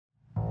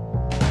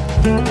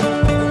If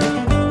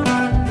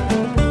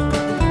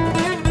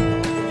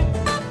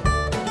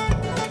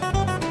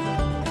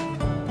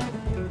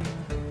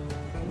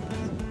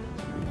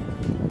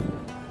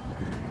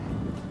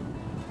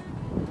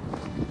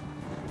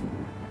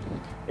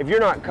you're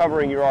not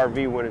covering your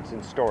RV when it's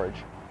in storage,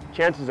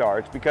 chances are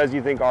it's because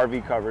you think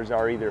RV covers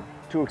are either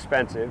too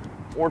expensive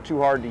or too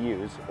hard to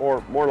use,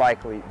 or more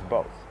likely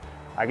both.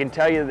 I can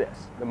tell you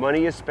this, the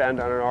money you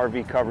spend on an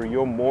RV cover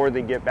you'll more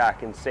than get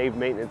back in saved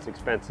maintenance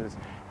expenses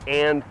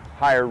and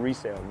higher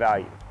resale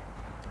value.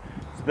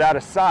 So that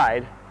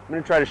aside, I'm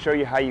going to try to show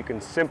you how you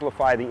can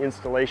simplify the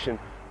installation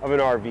of an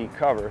RV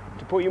cover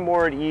to put you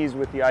more at ease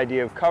with the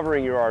idea of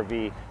covering your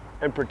RV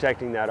and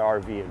protecting that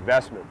RV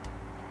investment.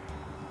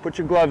 Put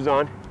your gloves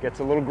on, it gets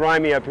a little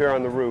grimy up here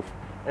on the roof,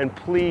 and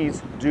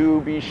please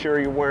do be sure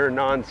you're wearing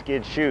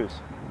non-skid shoes.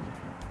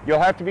 You'll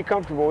have to be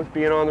comfortable with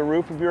being on the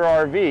roof of your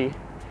RV,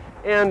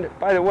 and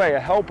by the way, a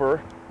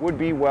helper would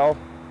be, well,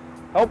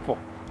 helpful.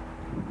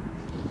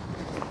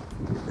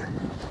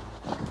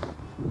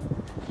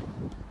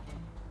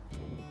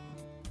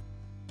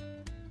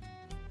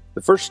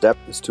 The first step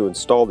is to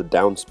install the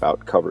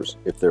downspout covers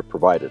if they're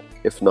provided.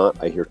 If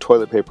not, I hear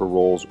toilet paper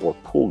rolls or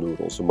pool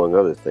noodles, among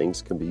other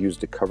things, can be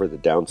used to cover the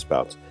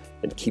downspouts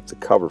and keep the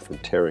cover from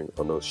tearing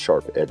on those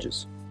sharp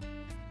edges.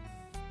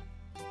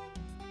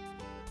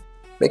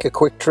 Make a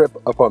quick trip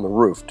up on the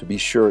roof to be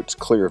sure it's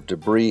clear of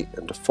debris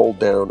and to fold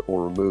down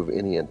or remove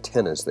any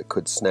antennas that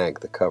could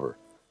snag the cover.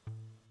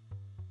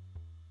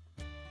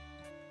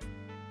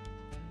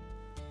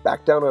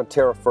 Back down on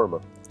terra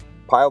firma.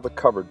 Pile the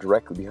cover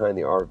directly behind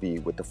the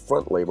RV with the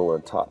front label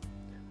on top.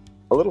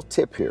 A little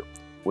tip here,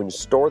 when you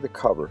store the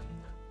cover,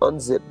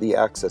 unzip the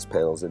access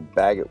panels and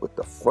bag it with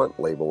the front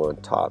label on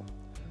top.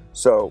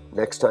 So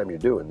next time you're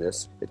doing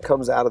this, it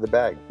comes out of the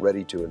bag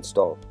ready to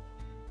install.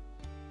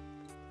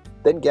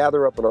 Then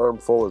gather up an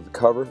armful of the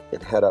cover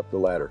and head up the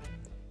ladder.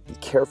 Be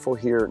careful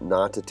here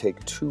not to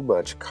take too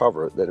much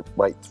cover that it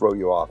might throw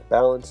you off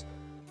balance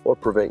or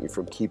prevent you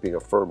from keeping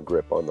a firm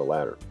grip on the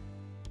ladder.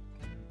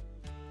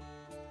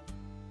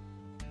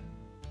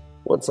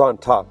 Once on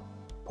top,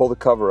 pull the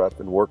cover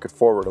up and work it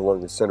forward along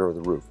the center of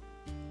the roof.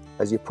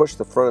 As you push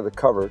the front of the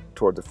cover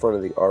toward the front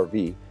of the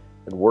RV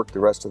and work the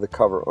rest of the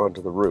cover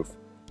onto the roof,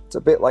 it's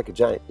a bit like a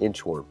giant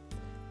inchworm.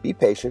 Be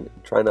patient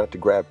and try not to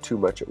grab too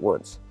much at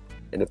once.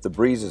 And if the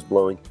breeze is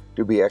blowing,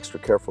 do be extra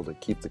careful to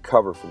keep the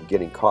cover from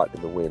getting caught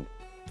in the wind.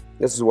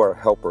 This is where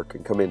a helper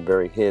can come in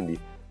very handy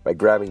by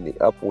grabbing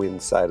the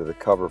upwind side of the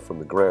cover from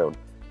the ground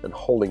and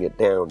holding it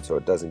down so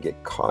it doesn't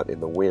get caught in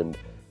the wind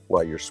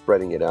while you're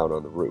spreading it out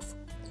on the roof.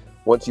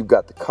 Once you've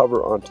got the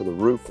cover onto the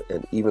roof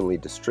and evenly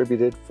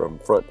distributed from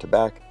front to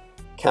back,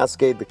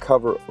 cascade the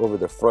cover over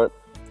the front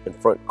and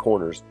front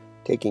corners,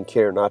 taking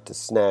care not to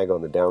snag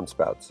on the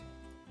downspouts.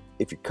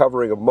 If you're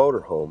covering a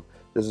motorhome,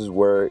 this is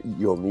where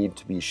you'll need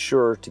to be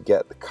sure to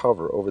get the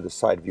cover over the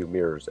side view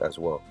mirrors as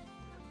well.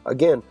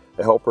 Again,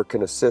 a helper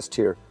can assist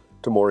here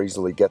to more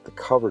easily get the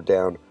cover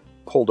down,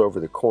 pulled over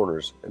the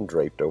corners and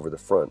draped over the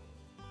front.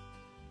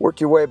 Work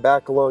your way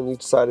back along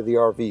each side of the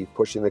RV,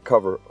 pushing the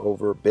cover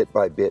over bit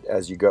by bit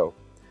as you go.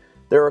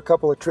 There are a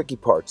couple of tricky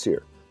parts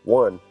here.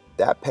 One,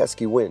 that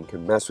pesky wind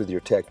can mess with your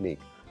technique,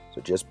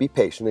 so just be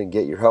patient and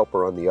get your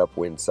helper on the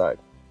upwind side.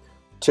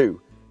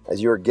 Two,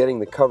 as you are getting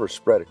the cover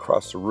spread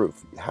across the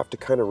roof, you have to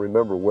kind of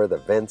remember where the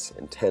vents,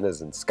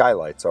 antennas, and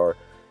skylights are,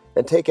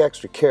 and take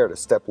extra care to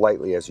step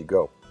lightly as you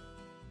go.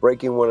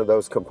 Breaking one of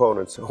those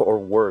components, or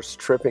worse,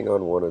 tripping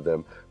on one of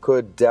them,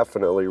 could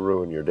definitely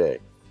ruin your day.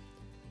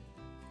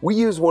 We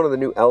use one of the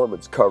new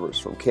Elements covers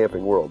from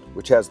Camping World,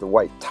 which has the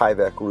white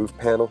Tyvek roof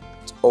panel.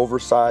 It's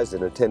oversized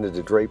and intended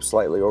to drape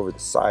slightly over the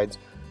sides,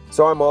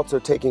 so I'm also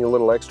taking a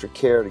little extra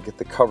care to get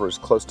the cover as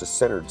close to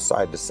centered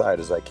side to side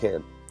as I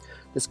can.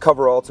 This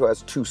cover also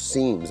has two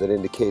seams that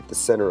indicate the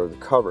center of the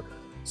cover,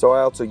 so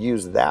I also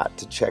use that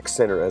to check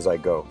center as I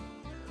go.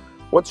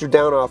 Once you're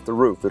down off the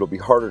roof, it'll be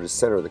harder to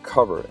center the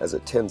cover as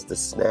it tends to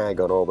snag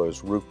on all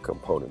those roof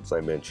components I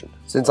mentioned.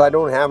 Since I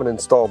don't have an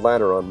installed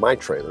ladder on my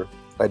trailer,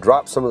 I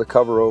drop some of the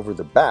cover over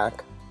the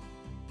back,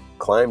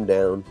 climb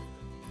down,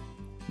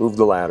 move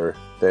the ladder,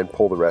 then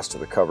pull the rest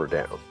of the cover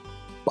down.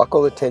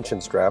 Buckle the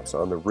tension straps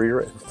on the rear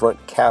and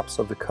front caps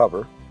of the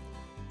cover.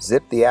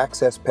 Zip the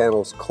access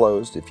panels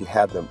closed if you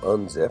had them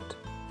unzipped.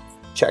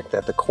 Check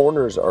that the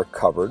corners are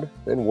covered,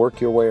 then work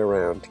your way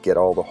around to get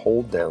all the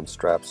hold down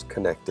straps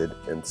connected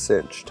and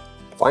cinched.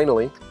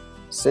 Finally,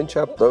 cinch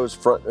up those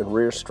front and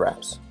rear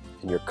straps,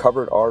 and your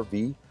covered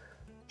RV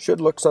should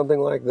look something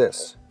like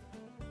this.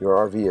 Your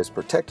RV is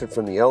protected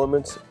from the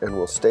elements and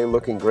will stay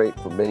looking great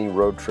for many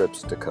road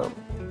trips to come.